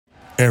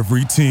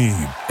Every team,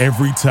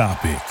 every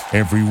topic,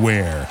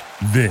 everywhere.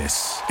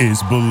 This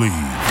is Believe.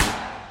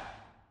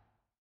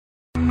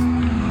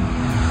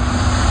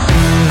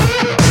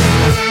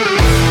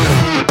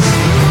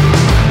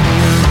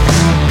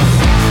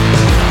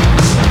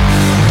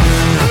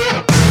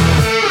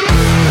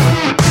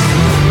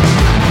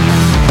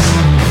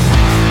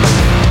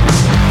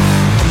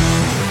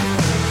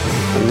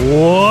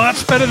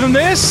 What's better than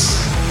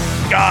this?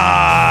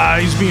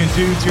 Guys being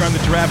dudes here on the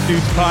Draft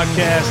Dudes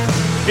podcast.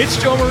 It's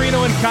Joe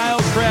Marino and Kyle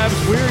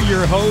Krabs. We're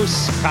your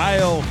hosts.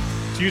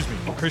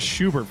 Chris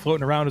Schubert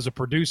floating around as a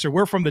producer.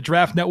 We're from the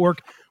Draft Network.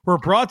 We're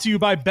brought to you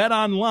by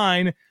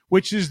BetOnline,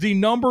 which is the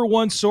number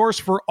one source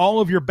for all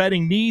of your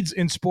betting needs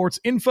in sports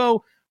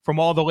info, from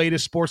all the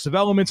latest sports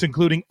developments,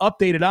 including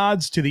updated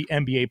odds to the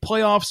NBA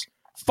playoffs,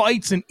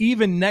 fights, and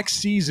even next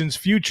season's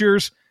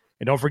futures.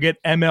 And don't forget,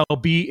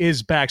 MLB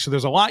is back. So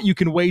there's a lot you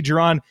can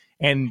wager on,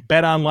 and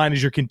BetOnline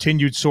is your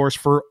continued source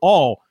for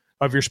all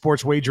of your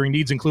sports wagering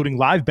needs, including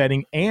live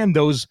betting and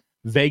those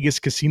Vegas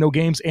casino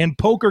games and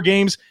poker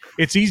games.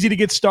 It's easy to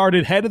get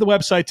started. Head to the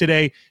website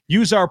today.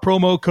 Use our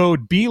promo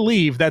code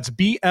BELIEVE. That's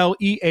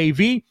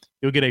BLEAV.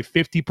 You'll get a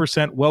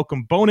 50%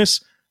 welcome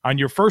bonus on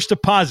your first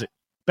deposit.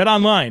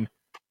 BetOnline,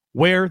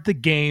 where the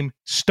game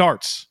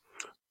starts.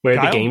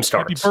 Kyle, the game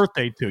starts. Happy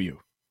birthday to you.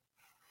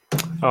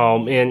 Oh,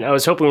 man, I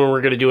was hoping we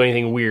were going to do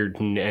anything weird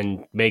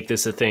and make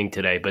this a thing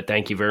today, but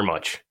thank you very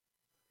much.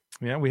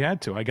 Yeah, we had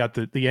to. I got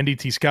the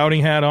NDT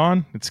scouting hat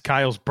on. It's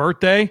Kyle's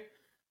birthday.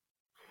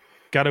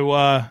 Got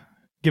to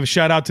give a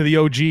shout out to the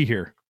OG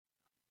here.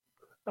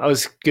 I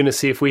was going to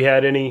see if we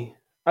had any.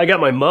 I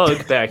got my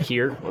mug back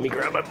here. Let me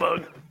grab my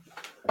mug.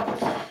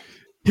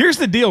 Here's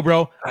the deal,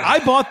 bro. I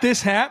bought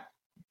this hat,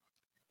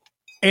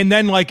 and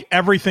then like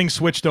everything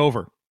switched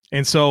over.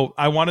 And so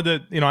I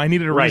wanted to, I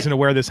needed a reason to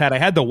wear this hat. I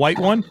had the white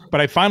one,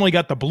 but I finally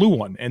got the blue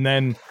one. And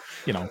then,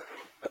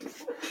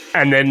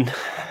 And then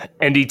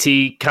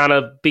NDT kind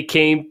of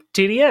became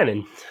TDN.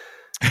 And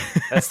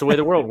that's the way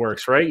the world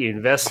works, right? You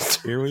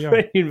invest. Here we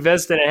are. You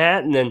invest in a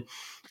hat, and then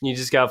you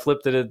just got to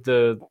flip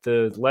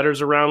the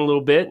letters around a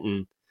little bit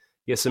and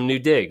get some new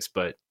digs.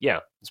 But yeah,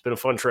 it's been a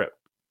fun trip.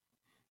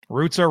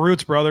 Roots are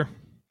roots, brother.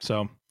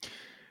 So,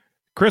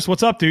 Chris,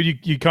 what's up,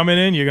 dude? You coming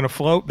in? You're going to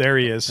float? There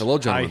he is. Hello,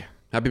 gentlemen.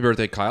 Happy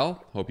birthday,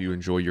 Kyle. Hope you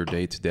enjoy your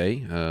day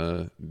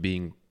today,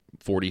 being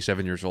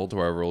 47 years old,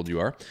 however old you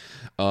are.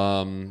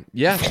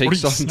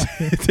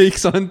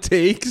 Takes on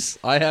takes.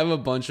 I have a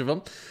bunch of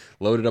them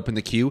loaded up in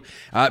the queue.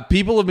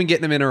 People have been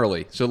getting them in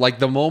early. So, like,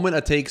 the moment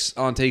a Takes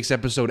on Takes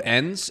episode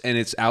ends and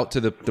it's out to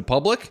the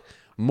public,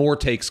 more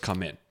takes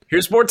come in.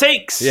 Here's more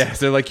takes. Yeah,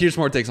 they're like, here's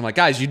more takes. I'm like,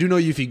 guys, you do know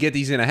if you get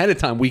these in ahead of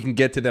time, we can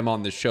get to them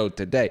on the show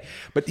today.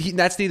 But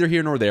that's neither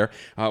here nor there.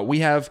 We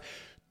have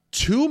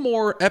 2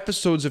 more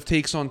episodes of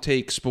Takes on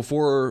Takes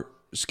before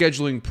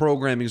scheduling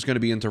programming is going to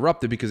be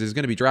interrupted, because there's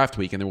going to be draft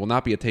week and there will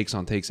not be a Takes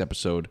on Takes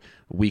episode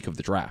week of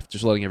the draft.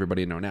 Just letting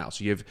everybody know now.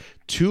 So you have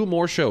 2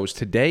 more shows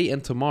today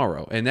and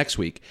tomorrow and next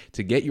week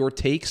to get your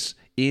takes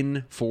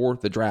in for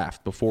the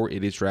draft before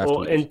it is draft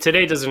week. And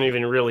today doesn't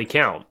even really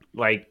count.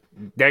 Like,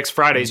 next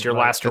Friday's your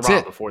last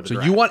hurrah before the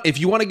draft. So if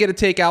you want to get a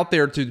take out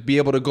there to be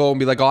able to go and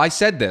be like, oh, I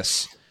said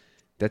this,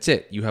 that's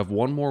it. You have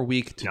 1 more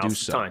week to do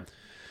so. Time.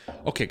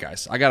 Okay,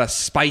 guys, I got a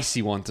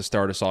spicy one to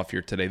start us off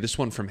here today. This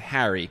one from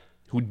Harry,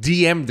 who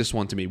DM'd this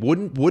one to me.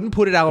 Wouldn't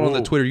put it out on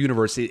the Twitter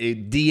universe.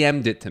 It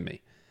DM'd it to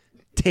me.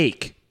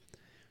 Take.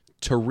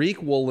 Tariq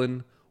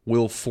Woolen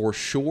will for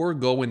sure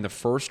go in the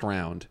first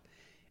round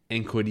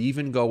and could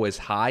even go as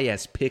high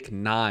as pick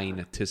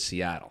 9 to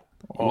Seattle.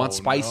 You want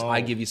spice? No.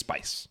 I give you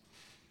spice.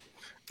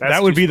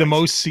 That would be the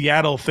most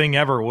Seattle thing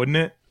ever, wouldn't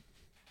it?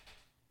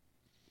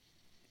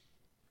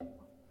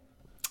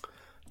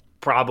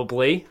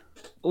 Probably.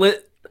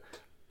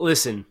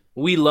 Listen,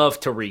 we love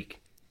Tariq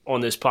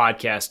on this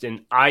podcast,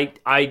 and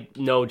I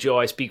know, Joe,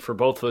 I speak for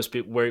both of us,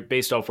 but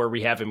based off where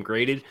we have him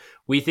graded,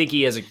 we think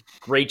he has a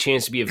great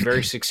chance to be a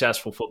very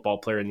successful football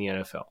player in the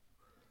NFL.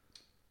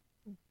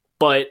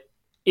 But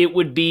it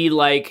would be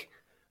like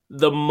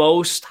the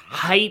most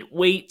height,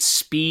 weight,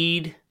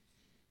 speed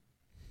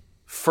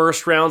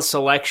first-round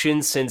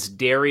selection since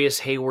Darius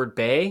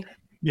Hayward-Bay.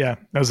 Yeah,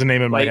 that was the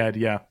name in my head,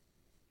 yeah.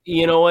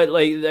 You know what,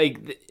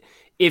 like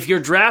if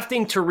you're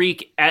drafting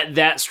Tariq at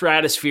that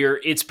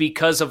stratosphere, it's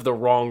because of the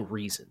wrong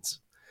reasons.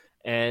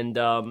 And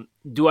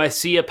do I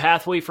see a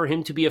pathway for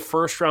him to be a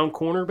first-round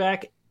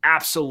cornerback?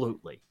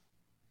 Absolutely.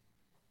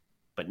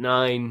 But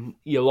 9,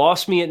 you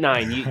lost me at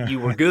 9. You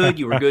were good,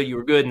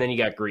 and then you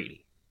got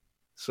greedy.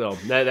 So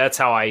that's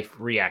how I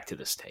react to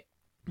this tape.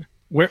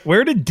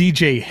 Where did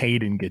DJ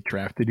Hayden get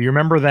drafted? Do you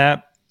remember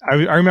that? I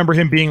remember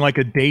him being like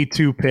a day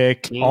 2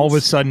 pick. All of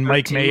a sudden, 13.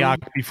 Mike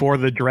Mayock before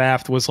the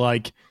draft was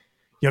like,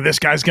 this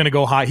guy's going to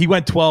go high. He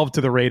went 12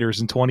 to the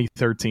Raiders in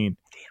 2013.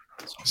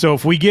 So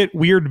if we get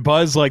weird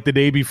buzz like the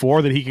day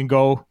before that he can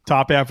go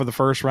top half of the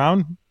first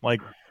round,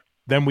 like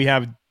then we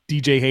have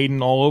DJ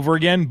Hayden all over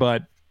again.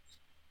 But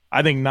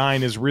I think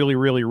 9 is really,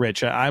 really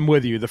rich. I'm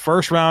with you. The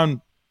first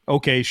round,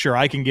 okay, sure,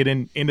 I can get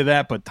into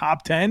that. But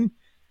top 10,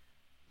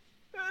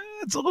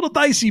 it's a little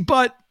dicey.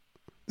 But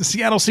the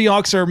Seattle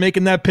Seahawks are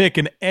making that pick,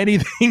 and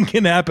anything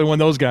can happen when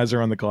those guys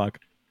are on the clock.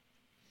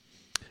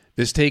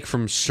 This take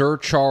from Sir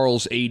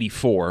Charles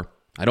 84.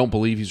 I don't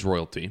believe he's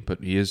royalty,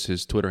 but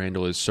his Twitter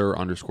handle is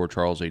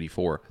Sir_Charles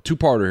 84.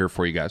 Two-parter here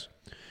for you guys.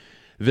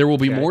 There will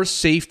be more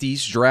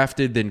safeties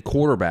drafted than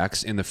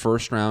quarterbacks in the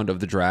first round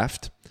of the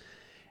draft.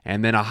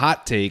 And then a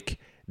hot take,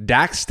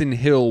 Daxton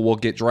Hill will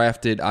get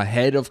drafted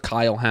ahead of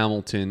Kyle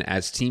Hamilton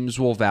as teams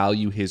will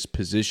value his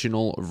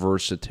positional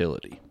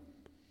versatility.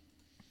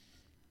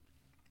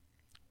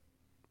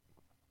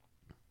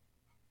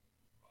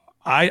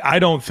 I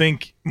don't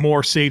think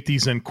more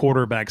safeties than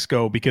quarterbacks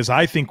go, because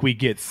I think we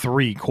get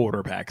 3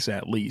 quarterbacks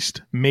at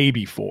least,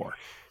 maybe 4.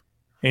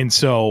 And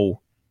so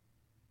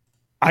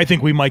I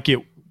think we might get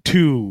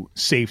 2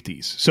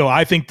 safeties. So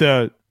I think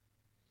the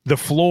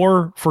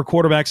floor for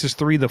quarterbacks is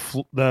 3.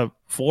 The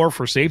floor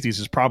for safeties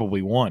is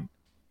probably 1.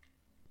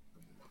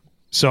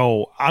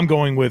 So I'm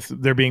going with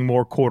there being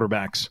more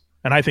quarterbacks.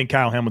 And I think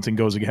Kyle Hamilton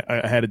goes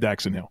ahead of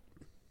Daxton Hill.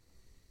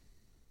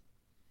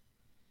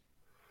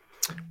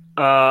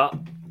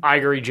 I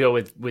agree, Joe,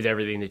 with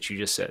everything that you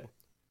just said.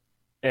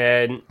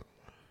 And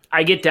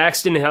I get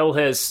Daxton Hill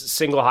has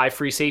single high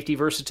free safety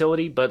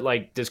versatility, but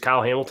like, does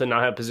Kyle Hamilton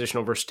not have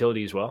positional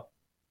versatility as well?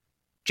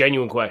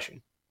 Genuine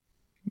question.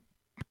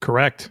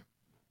 Correct.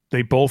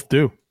 They both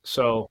do.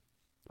 So,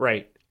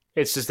 right.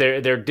 It's just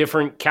they're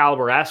different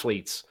caliber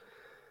athletes,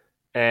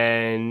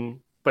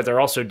 but they're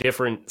also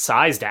different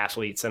sized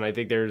athletes. And I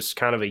think there's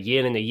kind of a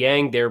yin and a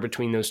yang there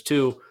between those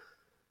two.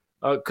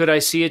 Could I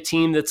see a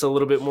team that's a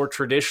little bit more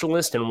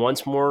traditionalist and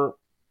wants more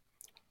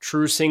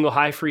true single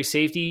high free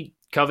safety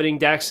coveting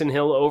Daxton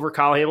Hill over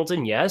Kyle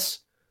Hamilton? Yes.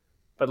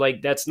 But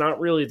like, that's not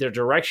really the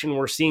direction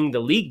we're seeing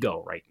the league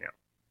go right now.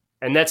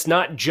 And that's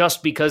not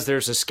just because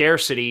there's a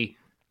scarcity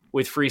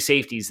with free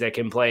safeties that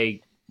can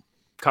play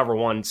cover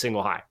 1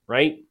 single high,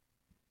 right?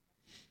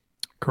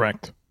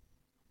 Correct.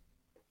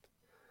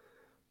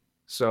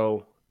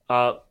 So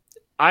I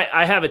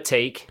have a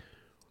take,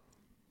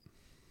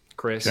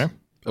 Chris. Okay.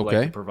 I'd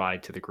like to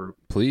provide to the group.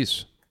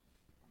 Please.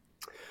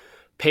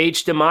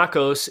 Paige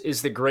DeMacos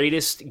is the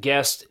greatest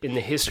guest in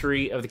the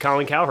history of the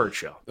Colin Cowherd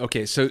Show.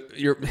 Okay, so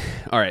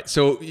all right.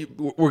 So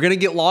we're gonna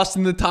get lost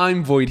in the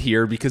time void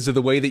here because of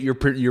the way that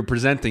you're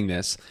presenting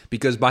this.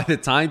 Because by the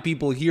time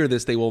people hear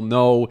this, they will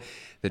know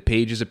that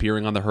Paige is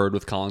appearing on The Herd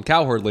with Colin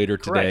Cowherd later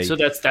today. So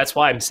that's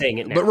why I'm saying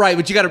it now.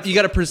 But you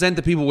gotta present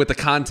the people with the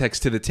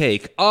context to the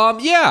take.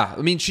 Yeah,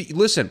 I mean, she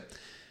doesn't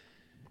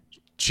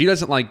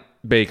like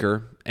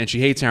Baker and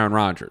she hates Aaron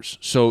Rodgers.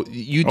 So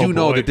you do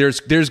know that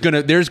there's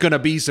gonna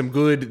be some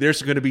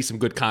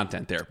good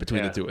content there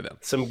between the two of them.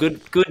 Some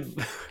good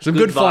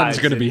fun's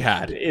gonna be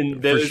had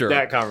in sure.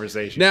 that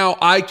conversation. Now,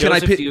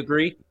 Joseph, do you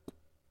agree?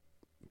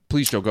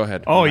 Please, Joe, go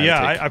ahead. Oh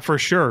yeah, I for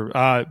sure.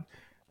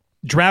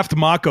 Draft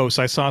Makos.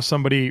 I saw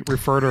somebody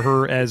refer to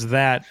her as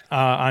that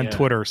on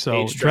Twitter.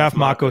 So Draft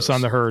Makos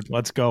on The Herd.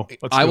 Let's go.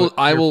 I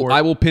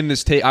will pin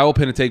this take. I will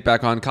pin a take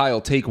back on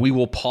Kyle. We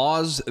will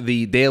pause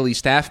the daily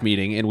staff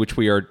meeting in which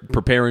we are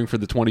preparing for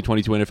the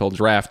 2022 NFL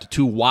Draft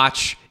to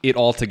watch it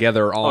all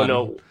together on.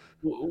 Oh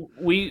no,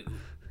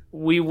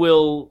 we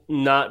will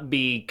not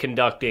be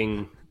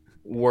conducting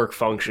work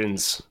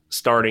functions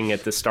starting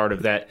at the start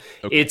of that.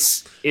 Okay.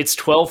 It's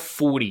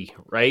 12:40,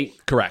 right?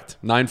 Correct.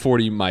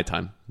 9:40 my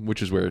time,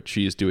 which is where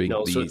she is doing.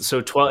 No,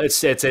 so 12.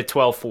 It's at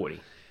 12:40.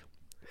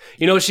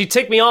 You know, she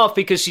ticked me off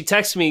because she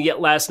texted me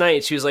last night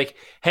and she was like,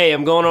 "Hey,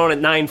 I'm going on at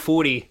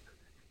 9:40,"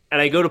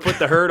 and I go to put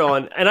The Herd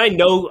on, and I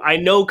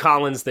know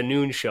Colin's the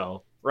noon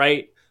show,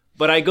 right?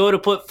 But I go to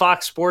put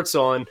Fox Sports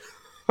on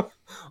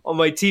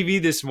my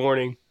TV this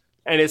morning,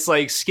 and it's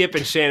like Skip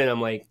and Shannon.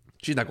 I'm like,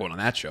 she's not going on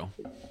that show.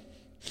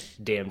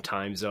 Damn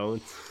time zone.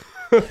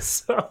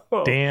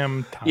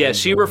 Damn time yeah,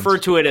 she zones.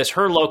 referred to it as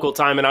her local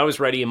time, and I was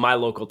ready in my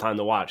local time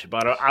to watch.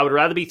 But I would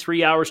rather be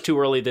 3 hours too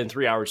early than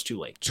 3 hours too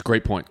late. It's a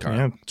great point, Carl.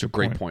 Yeah, it's a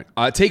great point.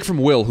 Take from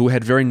Will, who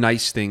had very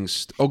nice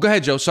things. Oh, go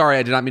ahead, Joe. Sorry,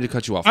 I did not mean to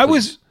cut you off.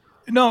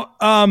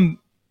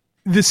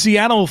 The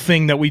Seattle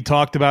thing that we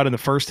talked about in the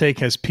first take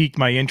has piqued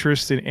my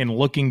interest in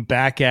looking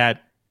back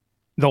at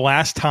the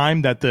last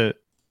time that the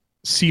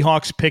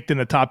Seahawks picked in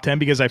the top 10,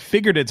 because I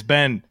figured it's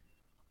been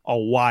a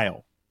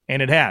while. And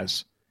it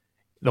has.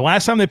 The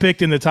last time they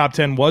picked in the top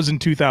 10 was in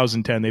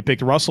 2010. They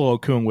picked Russell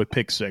Okung with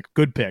pick 6.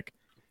 Good pick.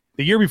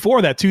 The year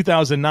before that,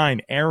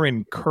 2009,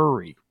 Aaron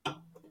Curry,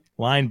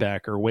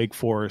 linebacker, Wake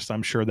Forest.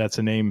 I'm sure that's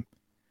a name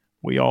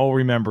we all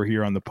remember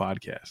here on the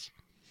podcast.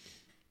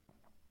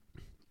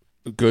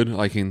 Good.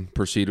 I can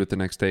proceed with the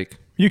next take.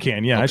 You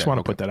can, yeah. Okay, I just want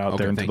to put that out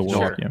there into the world.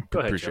 Sure. Yeah. Go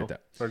ahead, appreciate Joe.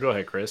 that. Or go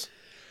ahead, Chris.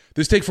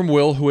 This take from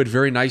Will, who had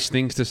very nice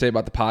things to say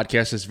about the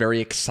podcast, is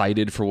very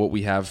excited for what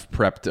we have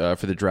prepped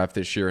for the draft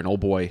this year. And oh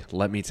boy,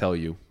 let me tell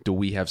you, do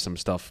we have some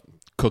stuff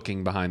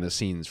cooking behind the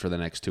scenes for the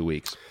next 2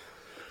 weeks.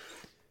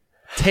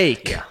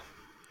 Take.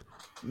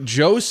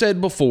 Joe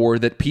said before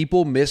that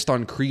people missed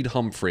on Creed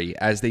Humphrey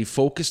as they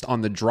focused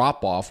on the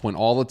drop-off when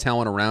all the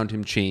talent around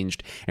him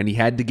changed and he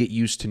had to get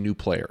used to new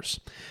players.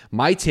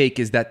 My take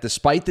is that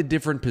despite the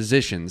different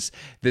positions,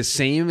 the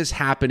same is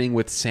happening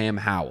with Sam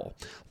Howell.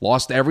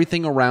 Lost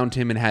everything around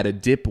him and had a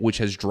dip which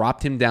has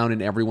dropped him down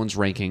in everyone's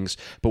rankings,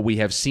 but we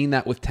have seen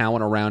that with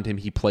talent around him,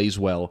 he plays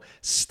well.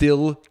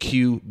 Still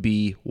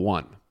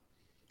QB1.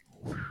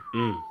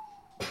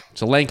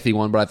 It's a lengthy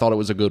one, but I thought it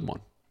was a good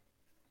one.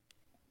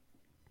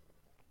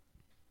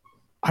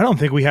 I don't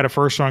think we had a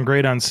first-round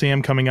grade on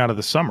Sam coming out of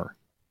the summer.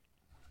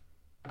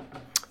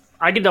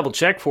 I can double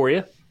check for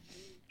you.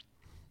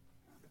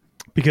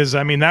 Because,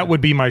 I mean, that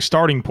would be my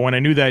starting point. I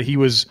knew that he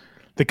was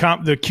the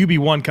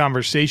QB1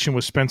 conversation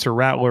with Spencer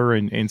Rattler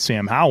and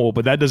Sam Howell,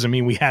 but that doesn't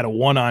mean we had a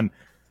one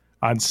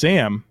on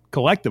Sam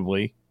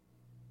collectively.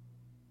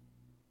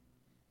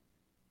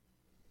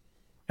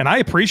 And I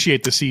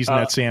appreciate the season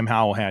that Sam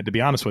Howell had, to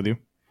be honest with you.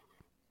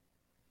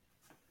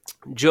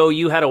 Joe,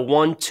 you had a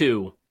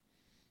 1-2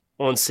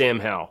 on Sam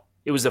Howell.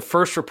 It was the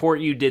first report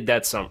you did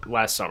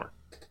last summer.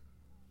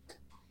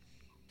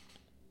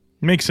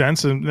 Makes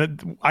sense.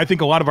 And I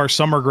think a lot of our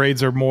summer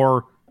grades are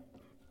more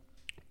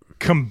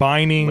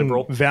combining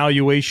liberal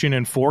valuation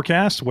and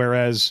forecast,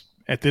 whereas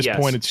at this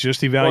point it's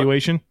just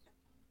evaluation.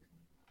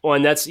 Well,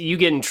 and that's you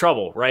get in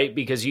trouble, right?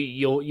 Because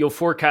you'll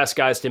forecast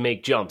guys to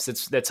make jumps.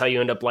 That's how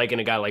you end up liking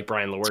a guy like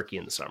Brian Lewerke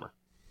in the summer,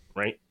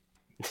 right?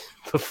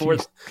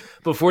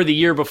 before the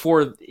year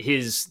before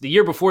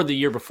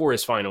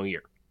his final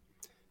year.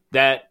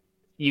 That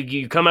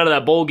you come out of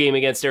that bowl game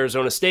against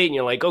Arizona State and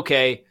you're like,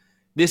 okay,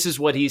 this is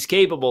what he's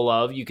capable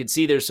of. You can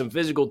see there's some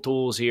physical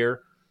tools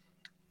here.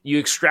 You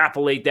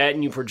extrapolate that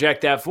and you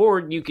project that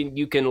forward. You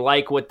can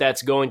like what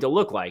that's going to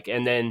look like.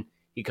 And then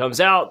he comes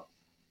out,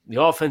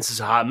 the offense is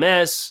a hot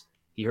mess.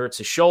 He hurts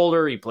his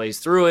shoulder. He plays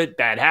through it.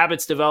 Bad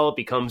habits develop.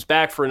 He comes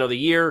back for another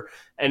year.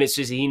 And it's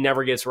just he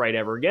never gets right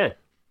ever again.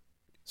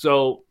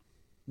 So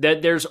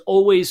that there's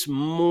always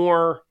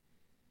more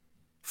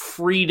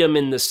freedom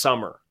in the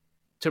summer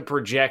to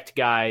project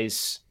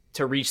guys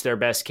to reach their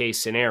best case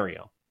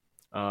scenario.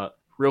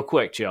 Real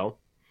quick, Joe.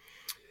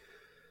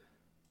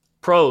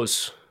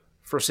 Pros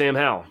for Sam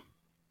Howell.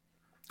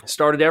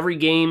 Started every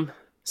game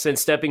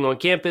since stepping on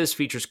campus.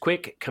 Features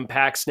quick,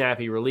 compact,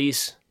 snappy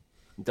release.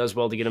 Does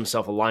well to get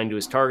himself aligned to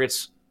his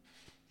targets.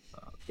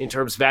 In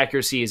terms of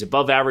accuracy, he's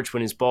above average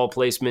when his ball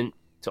placement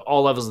to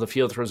all levels of the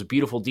field. Throws a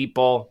beautiful deep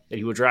ball that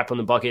he would drop on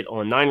the bucket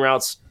on 9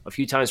 routes a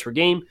few times per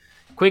game.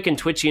 Quick and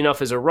twitchy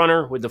enough as a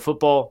runner with the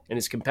football and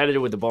is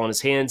competitive with the ball in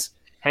his hands.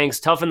 Hangs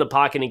tough in the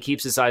pocket and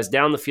keeps his eyes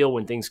down the field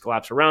when things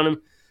collapse around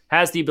him.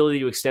 Has the ability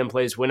to extend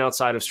plays, win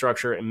outside of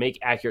structure, and make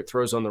accurate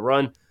throws on the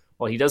run.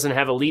 While he doesn't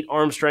have elite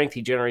arm strength,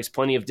 he generates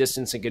plenty of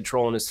distance and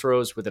control in his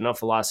throws with enough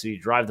velocity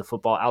to drive the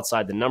football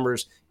outside the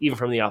numbers, even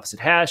from the opposite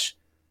hash.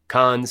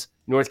 Cons: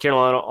 North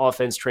Carolina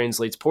offense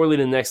translates poorly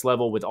to the next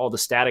level with all the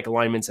static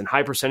alignments and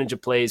high percentage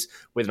of plays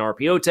with an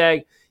RPO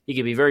tag. He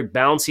can be very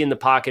bouncy in the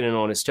pocket and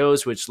on his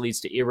toes, which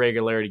leads to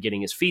irregularity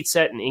getting his feet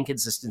set and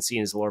inconsistency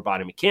in his lower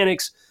body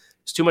mechanics.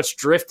 There's too much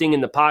drifting in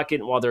the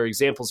pocket, and while there are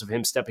examples of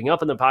him stepping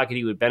up in the pocket,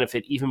 he would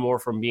benefit even more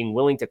from being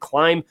willing to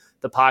climb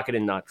the pocket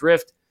and not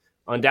drift.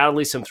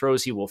 Undoubtedly, some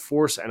throws he will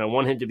force, and I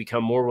want him to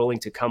become more willing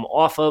to come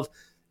off of.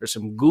 There's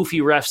some goofy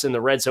refs in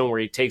the red zone where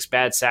he takes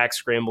bad sacks,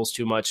 scrambles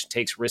too much,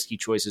 takes risky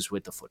choices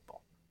with the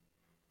football.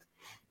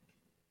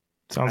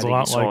 Sounds a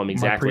lot like him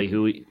exactly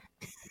who he...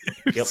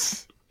 Yep.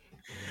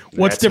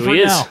 What's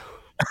different now?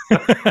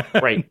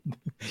 Right.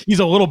 He's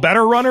a little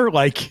better runner,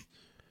 like...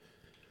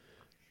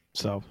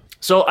 So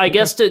I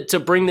guess to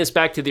bring this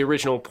back to the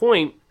original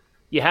point,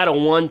 you had a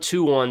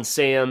 1-2 on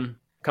Sam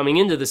coming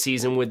into the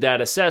season with that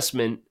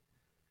assessment.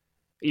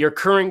 Your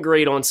current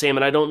grade on Sam,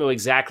 and I don't know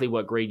exactly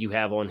what grade you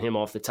have on him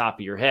off the top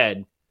of your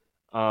head,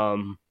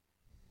 but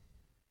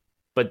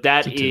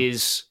that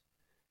is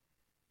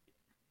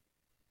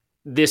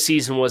this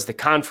season was the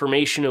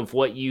confirmation of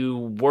what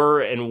you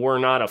were and were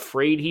not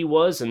afraid he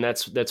was, and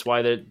that's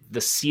why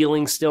the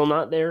ceiling's still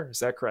not there. Is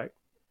that correct?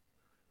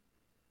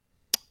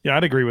 Yeah,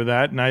 I'd agree with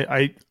that. And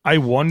I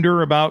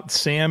wonder about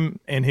Sam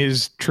and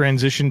his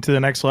transition to the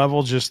next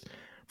level, just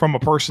from a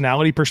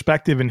personality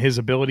perspective and his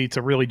ability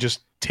to really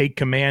just take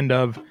command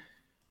of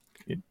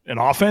an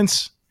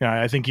offense. Yeah,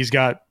 I think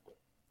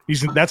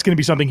that's going to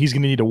be something he's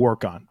going to need to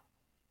work on,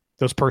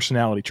 those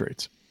personality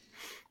traits.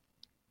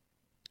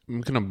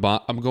 I'm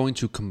going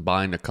to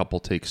combine a couple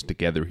takes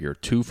together here,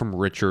 2 from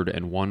Richard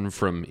and 1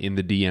 from in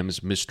the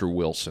DMs, Mr.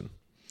 Wilson.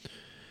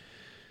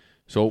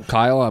 So,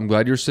 Kyle, I'm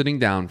glad you're sitting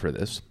down for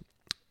this.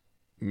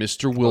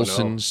 Mr.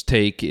 Wilson's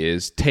take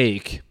is,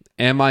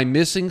 am I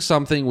missing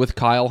something with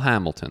Kyle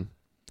Hamilton?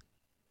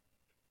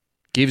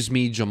 Gives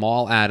me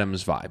Jamal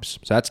Adams vibes.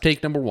 So that's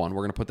take number 1.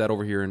 We're going to put that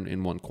over here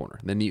in one corner.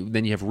 Then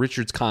you have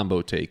Richard's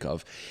combo take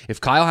of, if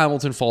Kyle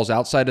Hamilton falls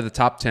outside of the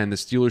top 10, the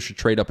Steelers should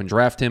trade up and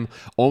draft him.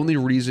 Only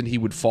reason he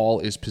would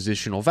fall is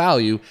positional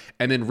value.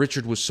 And then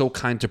Richard was so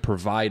kind to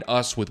provide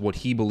us with what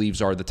he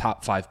believes are the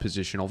top 5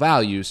 positional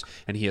values.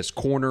 And he has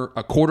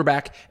a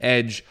quarterback,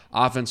 edge,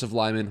 offensive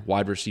lineman,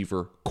 wide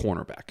receiver,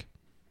 cornerback.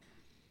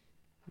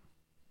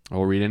 I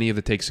will read any of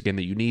the takes again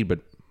that you need, but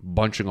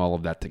bunching all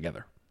of that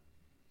together.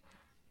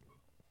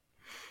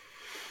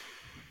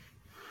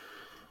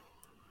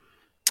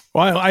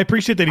 Well, I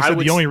appreciate that he said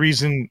the only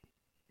reason.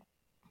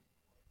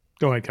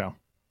 Go ahead, Kyle.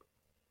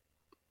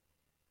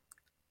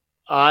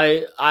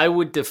 I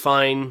would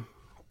define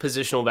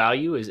positional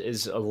value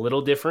is a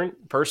little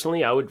different.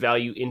 Personally, I would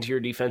value interior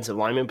defensive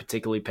linemen,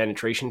 particularly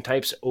penetration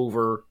types,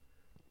 over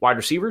wide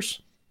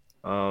receivers.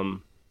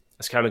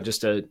 That's kind of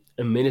just an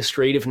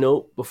administrative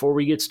note before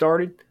we get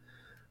started.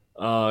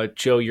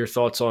 Joe, your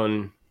thoughts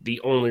on the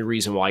only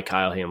reason why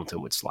Kyle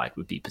Hamilton would slide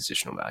would be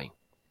positional value?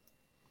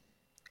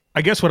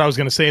 I guess what I was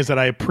going to say is that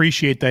I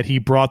appreciate that he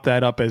brought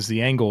that up as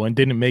the angle and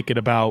didn't make it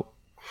about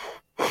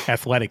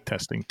athletic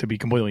testing, to be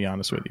completely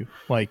honest with you.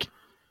 Like,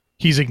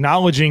 he's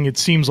acknowledging it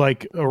seems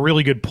like a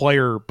really good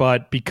player,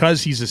 but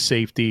because he's a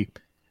safety,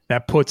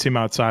 that puts him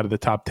outside of the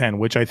top 10,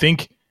 which I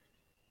think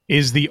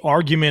is the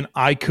argument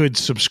I could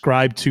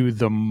subscribe to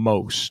the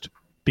most,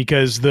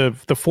 because the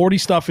 40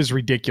 stuff is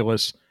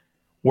ridiculous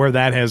where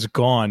that has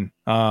gone.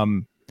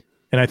 And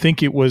I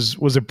think it was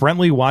it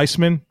Brentley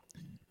Weissman?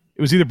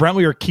 It was either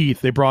Brentley or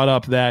Keith. They brought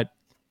up that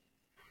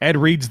Ed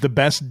Reed's the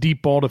best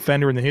deep ball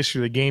defender in the history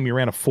of the game. He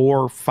ran a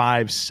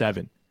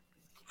 4.57.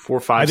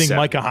 4.57. I think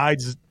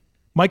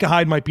Micah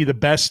Hyde might be the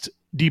best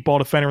deep ball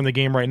defender in the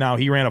game right now.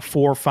 He ran a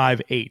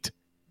 4.58.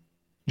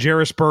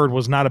 Jarris Byrd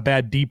was not a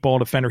bad deep ball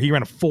defender. He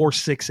ran a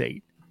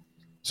 4.68.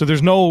 So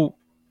there's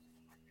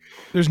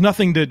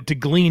nothing to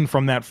glean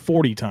from that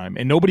 40 time.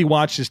 And nobody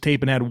watched his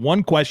tape and had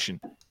one question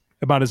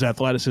about his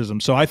athleticism.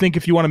 So I think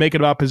if you want to make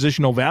it about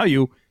positional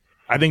value,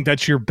 I think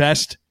that's your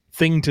best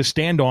thing to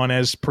stand on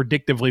as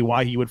predictively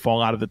why he would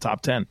fall out of the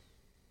top 10.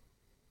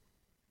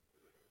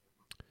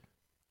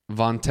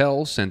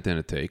 Vontel sent in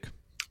a take.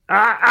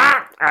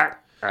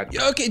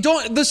 Okay,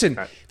 don't listen.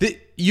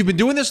 You've been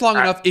doing this long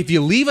enough. If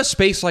you leave a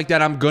space like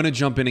that, I'm going to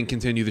jump in and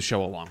continue the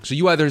show along. So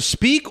you either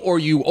speak or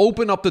you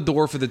open up the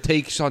door for the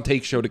Takes on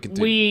Take show to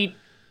continue. We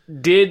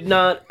did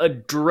not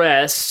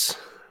address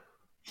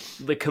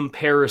the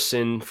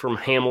comparison from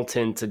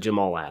Hamilton to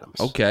Jamal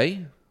Adams.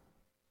 Okay.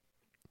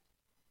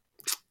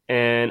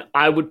 And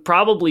I would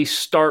probably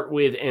start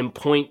with and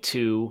point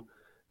to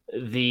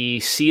the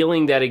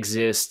ceiling that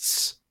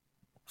exists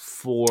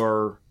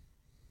for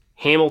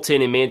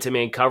Hamilton in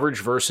man-to-man coverage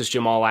versus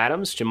Jamal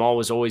Adams. Jamal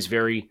was always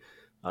very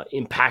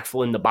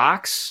impactful in the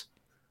box.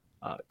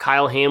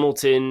 Kyle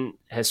Hamilton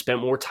has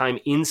spent more time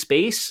in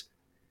space,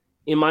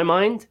 in my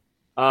mind.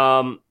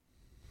 Kyle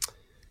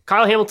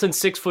Hamilton's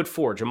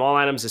 6'4". Jamal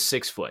Adams is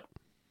 6 foot.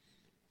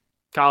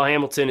 Kyle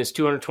Hamilton is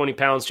 220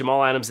 pounds.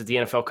 Jamal Adams at the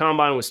NFL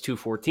Combine was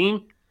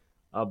 214.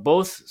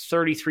 Both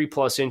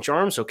 33-plus inch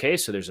arms. Okay,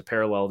 so there's a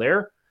parallel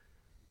there.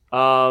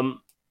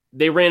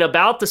 They ran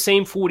about the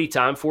same 40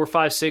 time,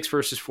 4.56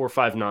 versus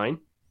 4.59.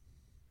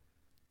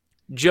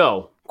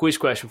 Joe, quiz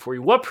question for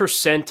you. What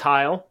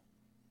percentile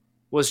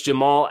was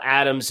Jamal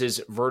Adams'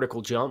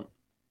 vertical jump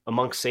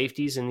amongst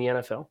safeties in the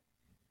NFL?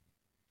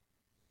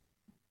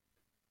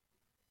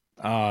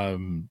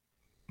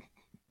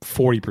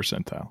 40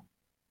 percentile.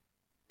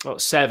 Oh,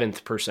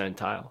 7th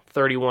percentile,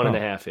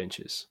 31.5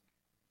 inches.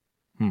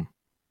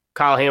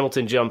 Kyle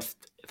Hamilton jumped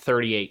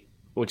 38,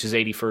 which is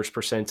 81st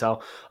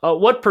percentile.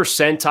 What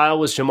percentile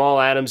was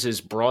Jamal Adams'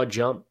 broad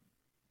jump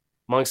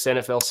amongst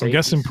NFL safeties? I'm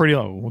guessing pretty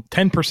low,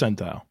 10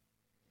 percentile.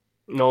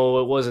 No,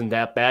 it wasn't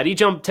that bad. He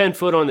jumped 10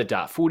 foot on the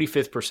dot,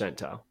 45th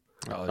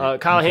percentile.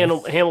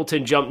 Kyle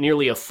Hamilton jumped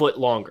nearly a foot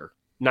longer,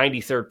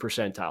 93rd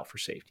percentile for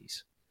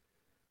safeties.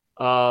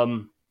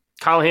 Kyle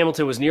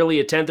Hamilton was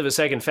nearly a tenth of a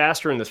second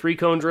faster in the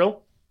 3-cone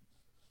drill.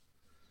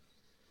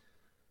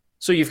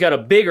 So you've got a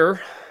bigger,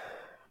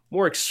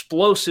 more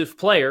explosive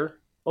player.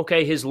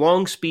 Okay, his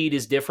long speed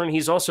is different.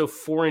 He's also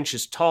 4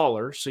 inches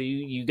taller, so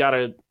you got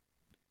to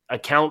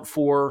account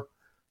for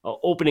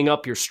opening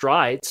up your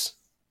strides.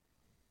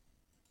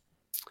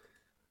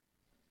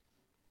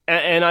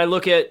 And I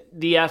look at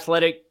the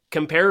athletic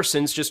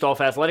comparisons just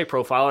off athletic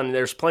profile, and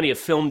there's plenty of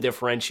film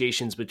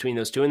differentiations between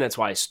those two, and that's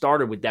why I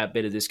started with that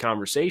bit of this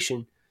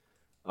conversation.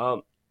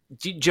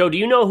 Joe, do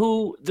you know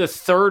who the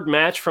third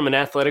match from an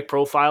athletic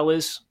profile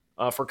is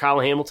for Kyle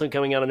Hamilton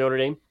coming out of Notre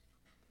Dame?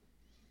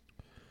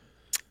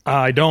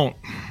 I don't.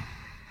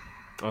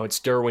 Oh, it's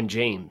Derwin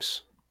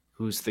James,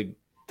 who's the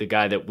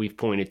guy that we've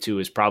pointed to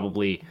as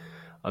probably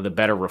the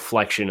better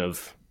reflection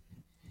of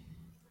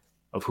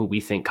who we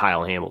think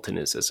Kyle Hamilton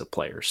is as a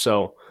player.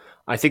 So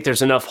I think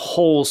there's enough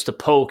holes to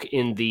poke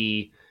in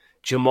the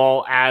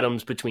Jamal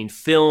Adams between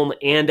film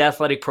and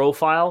athletic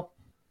profile,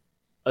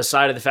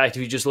 aside of the fact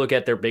if you just look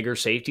at their bigger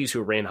safeties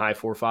who ran high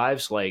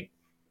 4.5s, like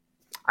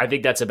I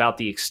think that's about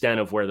the extent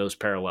of where those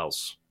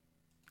parallels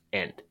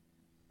end,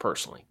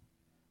 personally.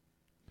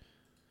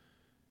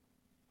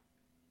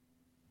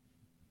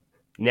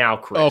 Now,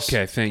 Chris,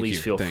 please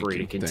feel free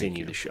to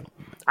continue the show.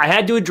 I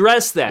had to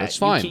address that. That's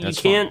fine. You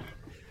can't.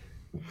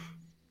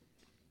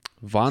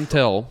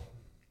 Vontel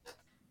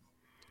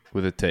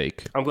with a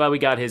take. I'm glad we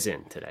got his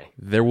in today.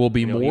 There will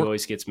be more he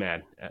always gets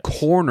mad at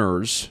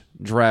corners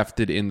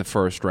drafted in the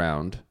first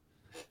round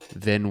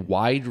than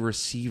wide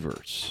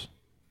receivers.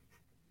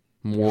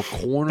 more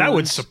corners That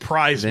would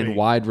surprise than me.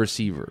 wide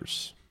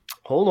receivers.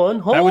 Hold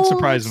on. That would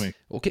surprise me.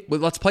 Okay,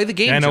 well, let's play the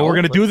game. I know Joe. we're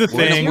going to do the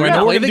We're thing. gonna I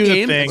know play we're the going to do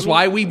game. the thing. That's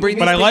why we bring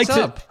these But things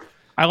up.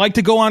 I like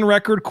to go on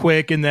record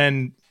quick and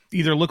then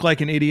either look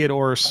like an idiot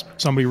or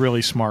somebody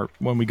really smart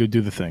when we go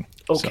do the thing.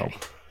 Okay.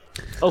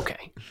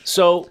 Okay.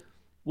 So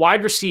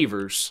wide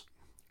receivers,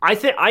 I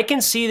think I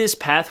can see this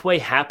pathway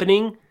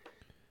happening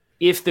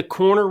if the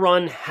corner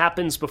run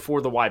happens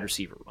before the wide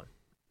receiver run.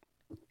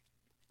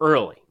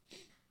 Early.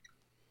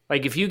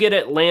 Like if you get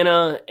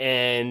Atlanta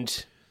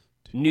and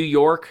New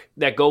York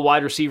that go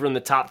wide receiver in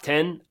the top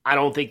 10, I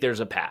don't think there's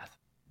a path.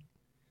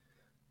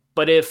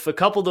 But if a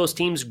couple of those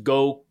teams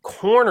go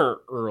corner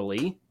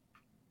early,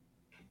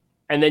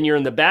 and then you're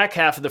in the back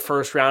half of the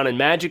first round, and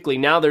magically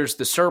now there's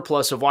the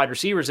surplus of wide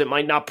receivers, it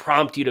might not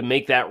prompt you to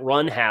make that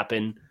run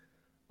happen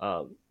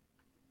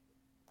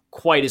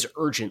quite as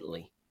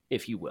urgently,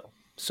 if you will.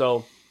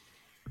 So,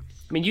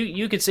 I mean,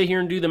 you could sit here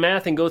and do the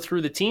math and go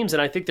through the teams,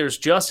 and I think there's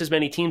just as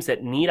many teams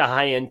that need a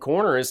high-end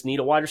corner as need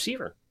a wide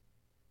receiver.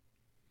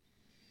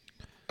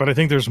 But I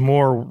think there's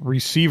more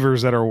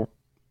receivers that are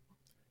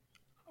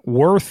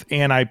worth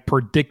and I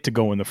predict to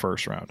go in the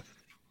first round.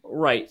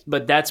 Right,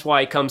 but that's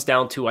why it comes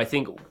down to, I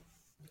think,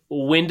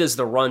 when does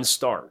the run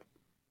start?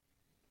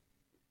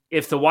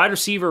 If the wide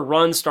receiver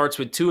run starts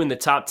with 2 in the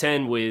top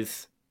 10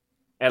 with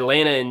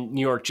Atlanta and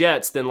New York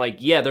Jets, then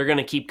they're going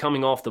to keep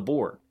coming off the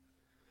board.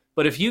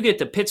 But if you get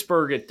to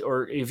Pittsburgh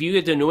or if you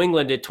get to New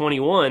England at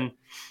 21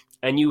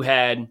 and you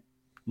had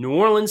New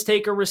Orleans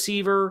take a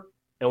receiver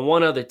and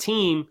one other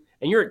team,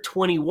 and you're at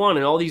 21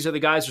 and all these other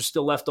guys are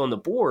still left on the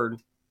board,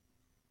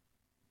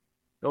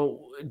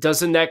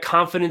 doesn't that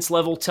confidence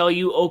level tell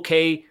you,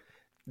 okay,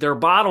 they're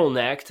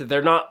bottlenecked,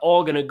 they're not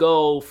all going to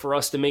go for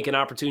us to make an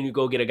opportunity to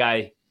go get a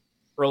guy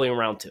early in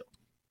round 2?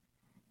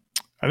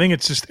 I think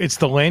it's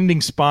the landing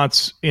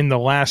spots in the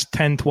last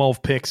 10,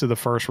 12 picks of the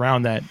first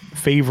round that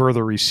favor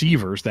the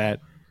receivers.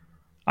 That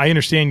I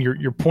understand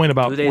your point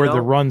about where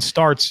the run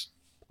starts.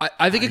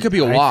 I think it could be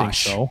a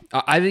wash. I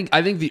think so.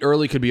 I think the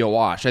early could be a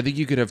wash. I think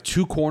you could have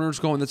 2 corners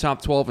go in the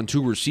top 12 and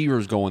 2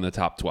 receivers go in the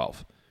top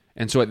 12.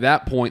 And so at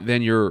that point,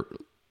 then you're,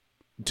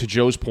 to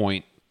Joe's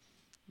point,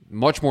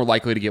 much more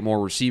likely to get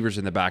more receivers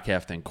in the back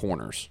half than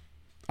corners.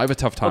 I have a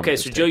tough time. Okay,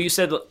 so Joe, you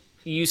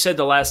said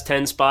the last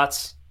 10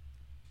 spots.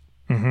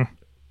 Mm-hmm.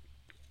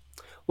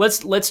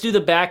 Let's do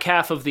the back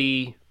half of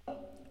the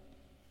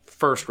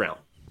first round.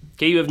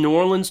 Okay, you have New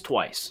Orleans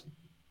twice.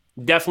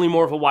 Definitely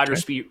more of a wide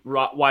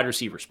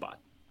receiver spot.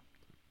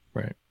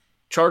 Right.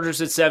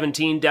 Chargers at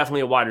 17, definitely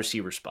a wide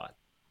receiver spot.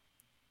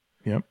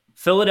 Yep.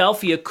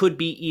 Philadelphia could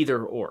be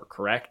either or,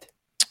 correct?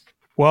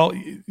 Well,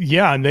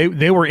 yeah, and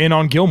they were in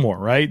on Gilmore,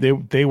 right?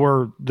 They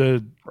were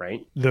the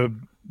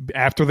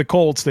after the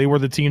Colts, they were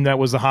the team that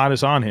was the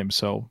hottest on him.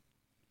 So,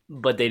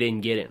 but they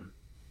didn't get him.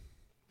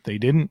 They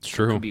didn't. It's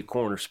true. It could be a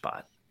corner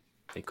spot.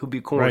 They could be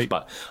a corner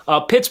spot.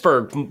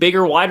 Pittsburgh,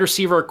 bigger wide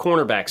receiver or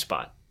cornerback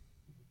spot?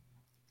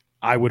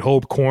 I would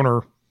hope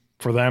corner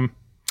for them.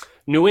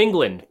 New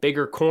England,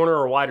 bigger corner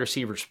or wide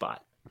receiver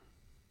spot?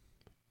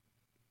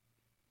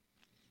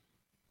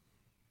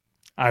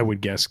 I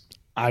would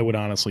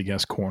honestly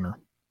guess corner.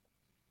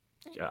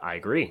 I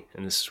agree,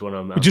 and this is what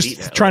I'm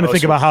just trying to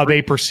think about how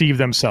they perceive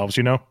themselves,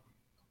 you know?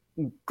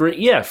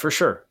 Yeah, for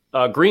sure.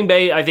 Green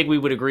Bay, I think we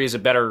would agree, is a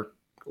better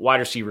wide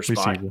receiver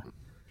spot.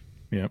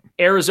 Yeah.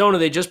 Arizona,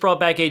 they just brought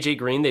back AJ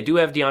Green. They do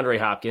have DeAndre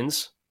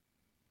Hopkins.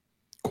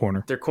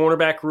 Corner. Their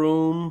cornerback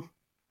room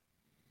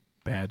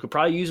bad. Could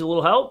probably use a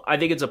little help. I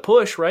think it's a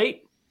push,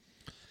 right?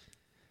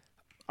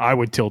 I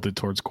would tilt it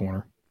towards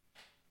corner.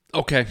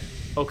 Okay.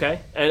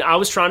 And I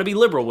was trying to be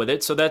liberal with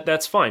it, so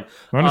that's fine.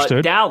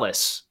 Understood.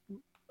 Dallas.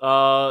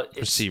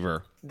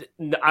 Receiver.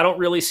 I don't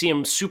really see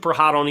him super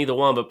hot on either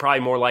one, but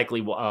probably more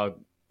likely wide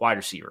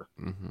receiver.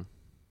 Mm-hmm.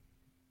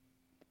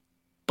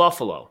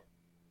 Buffalo.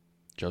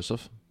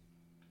 Joseph?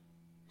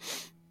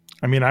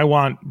 I mean, I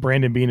want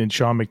Brandon Beane and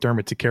Sean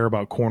McDermott to care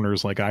about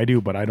corners like I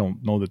do, but I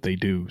don't know that they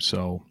do.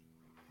 So,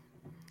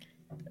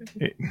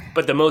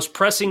 but the most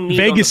pressing need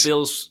on the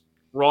Bills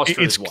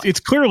roster is what? It's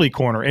clearly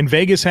corner, and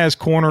Vegas has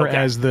corner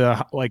as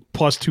the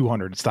plus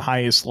 200. It's the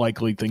highest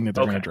likely thing that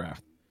they're going to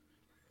draft.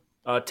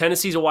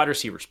 Tennessee's a wide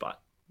receiver spot.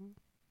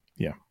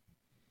 Yeah.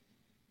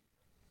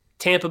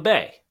 Tampa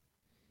Bay.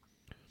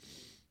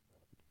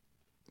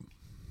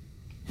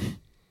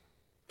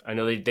 I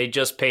know they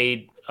just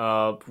paid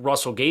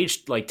Russell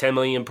Gage like $10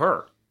 million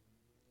per.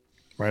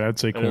 Right, I'd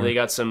say I corner. know they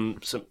got some.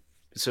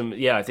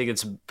 Yeah, I think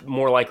it's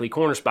more likely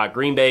corner spot.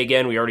 Green Bay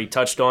again. We already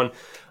touched on.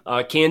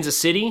 Kansas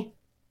City.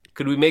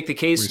 Could we make the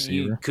case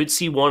receiver. You could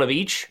see one of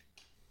each?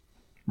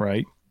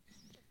 Right.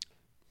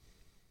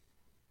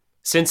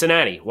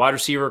 Cincinnati, wide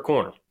receiver,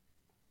 corner.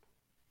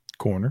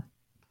 Corner.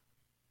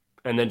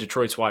 And then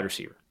Detroit's wide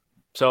receiver.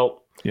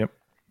 So yep,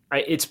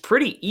 it's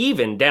pretty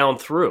even down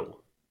through.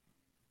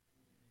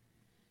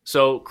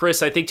 So,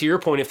 Chris, I think to your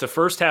point, if the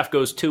first half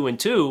goes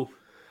 2-2,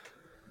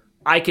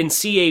 I can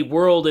see a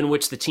world in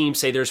which the teams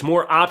say there's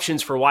more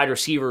options for wide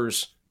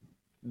receivers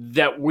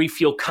that we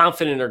feel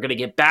confident are going to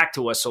get back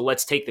to us, so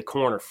let's take the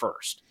corner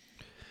first.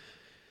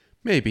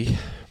 Maybe.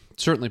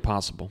 Certainly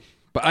possible.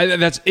 But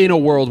that's in a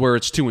world where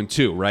it's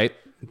 2-2, right?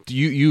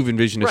 You've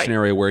envisioned a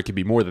scenario where it could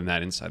be more than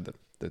that inside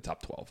the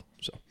top 12.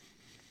 So,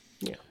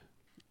 yeah.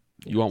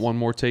 You want one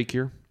more take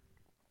here?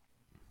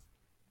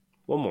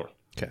 One more.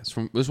 Okay, it's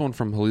this one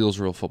from Halil's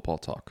Real Football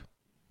Talk.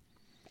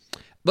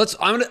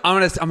 I'm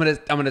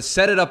gonna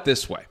set it up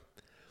this way.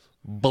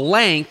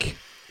 Blank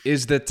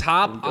is the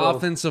top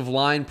offensive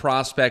line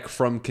prospect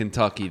from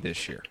Kentucky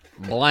this year.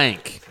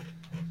 Blank.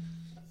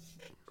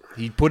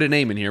 He put a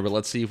name in here, but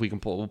let's see if we can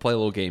pull. We'll play a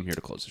little game here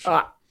to close the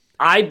show.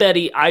 I bet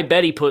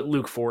he put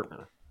Luke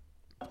Fortner.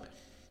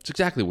 It's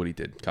exactly what he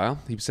did, Kyle.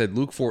 He said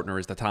Luke Fortner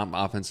is the top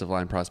offensive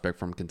line prospect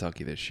from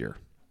Kentucky this year.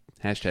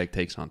 Hashtag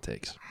takes on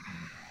takes.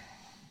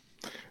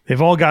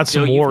 They've all got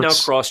some warts. You've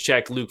now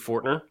cross-checked Luke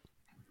Fortner.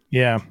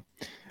 Yeah.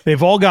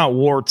 They've all got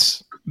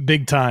warts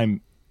big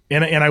time.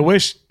 And I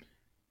wish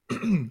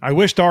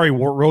Dari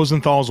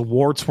Rosenthal's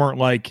warts weren't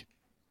like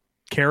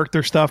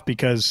character stuff,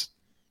 because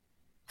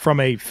from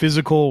a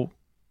physical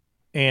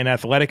and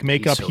athletic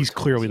makeup, he's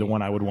clearly the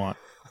one I would want.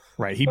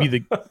 Right. He'd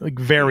be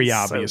very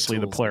obviously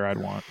the player I'd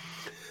want.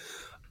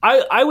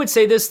 I would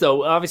say this,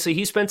 though. Obviously,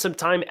 he spent some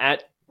time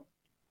at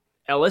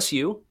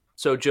LSU.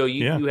 So, Joe,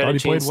 you had a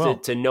chance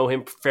to know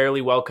him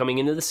fairly well coming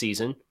into the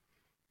season.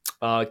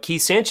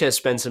 Keith Sanchez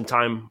spent some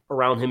time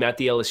around him at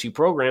the LSU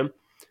program,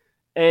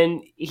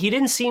 and he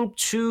didn't seem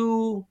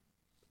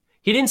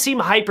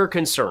hyper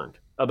concerned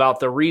about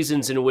the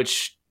reasons in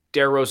which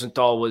Dari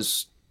Rosenthal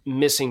was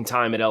missing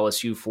time at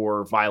LSU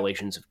for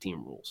violations of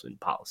team rules and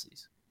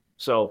policies.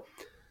 So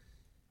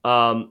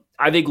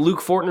I think Luke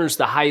Fortner is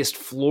the highest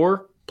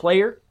floor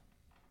player,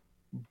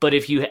 but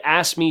if you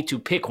ask me to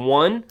pick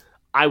one,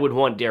 I would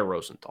want Dari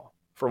Rosenthal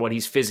for what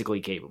he's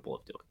physically capable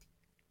of doing.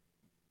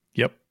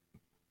 Yep.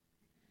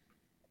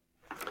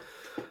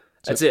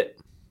 That's it.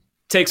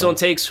 Takes on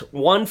Takes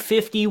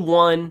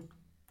 151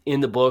 in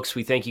the books.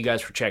 We thank you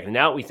guys for checking it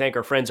out. We thank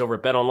our friends over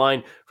at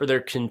BetOnline for their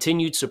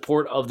continued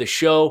support of the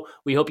show.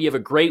 We hope you have a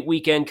great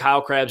weekend.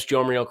 Kyle Krabs,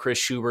 Joe Marino, Chris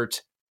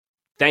Schubert.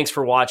 Thanks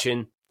for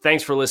watching.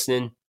 Thanks for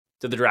listening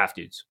to the Draft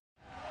Dudes.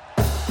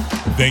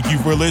 Thank you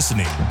for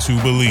listening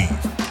to Believe.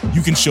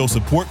 You can show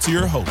support to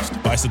your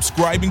host by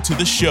subscribing to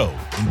the show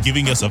and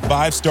giving us a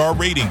 5-star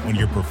rating on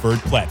your preferred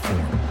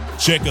platform.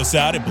 Check us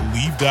out at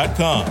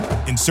Believe.com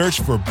and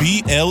search for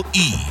BLEAV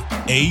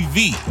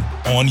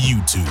on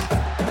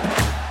YouTube.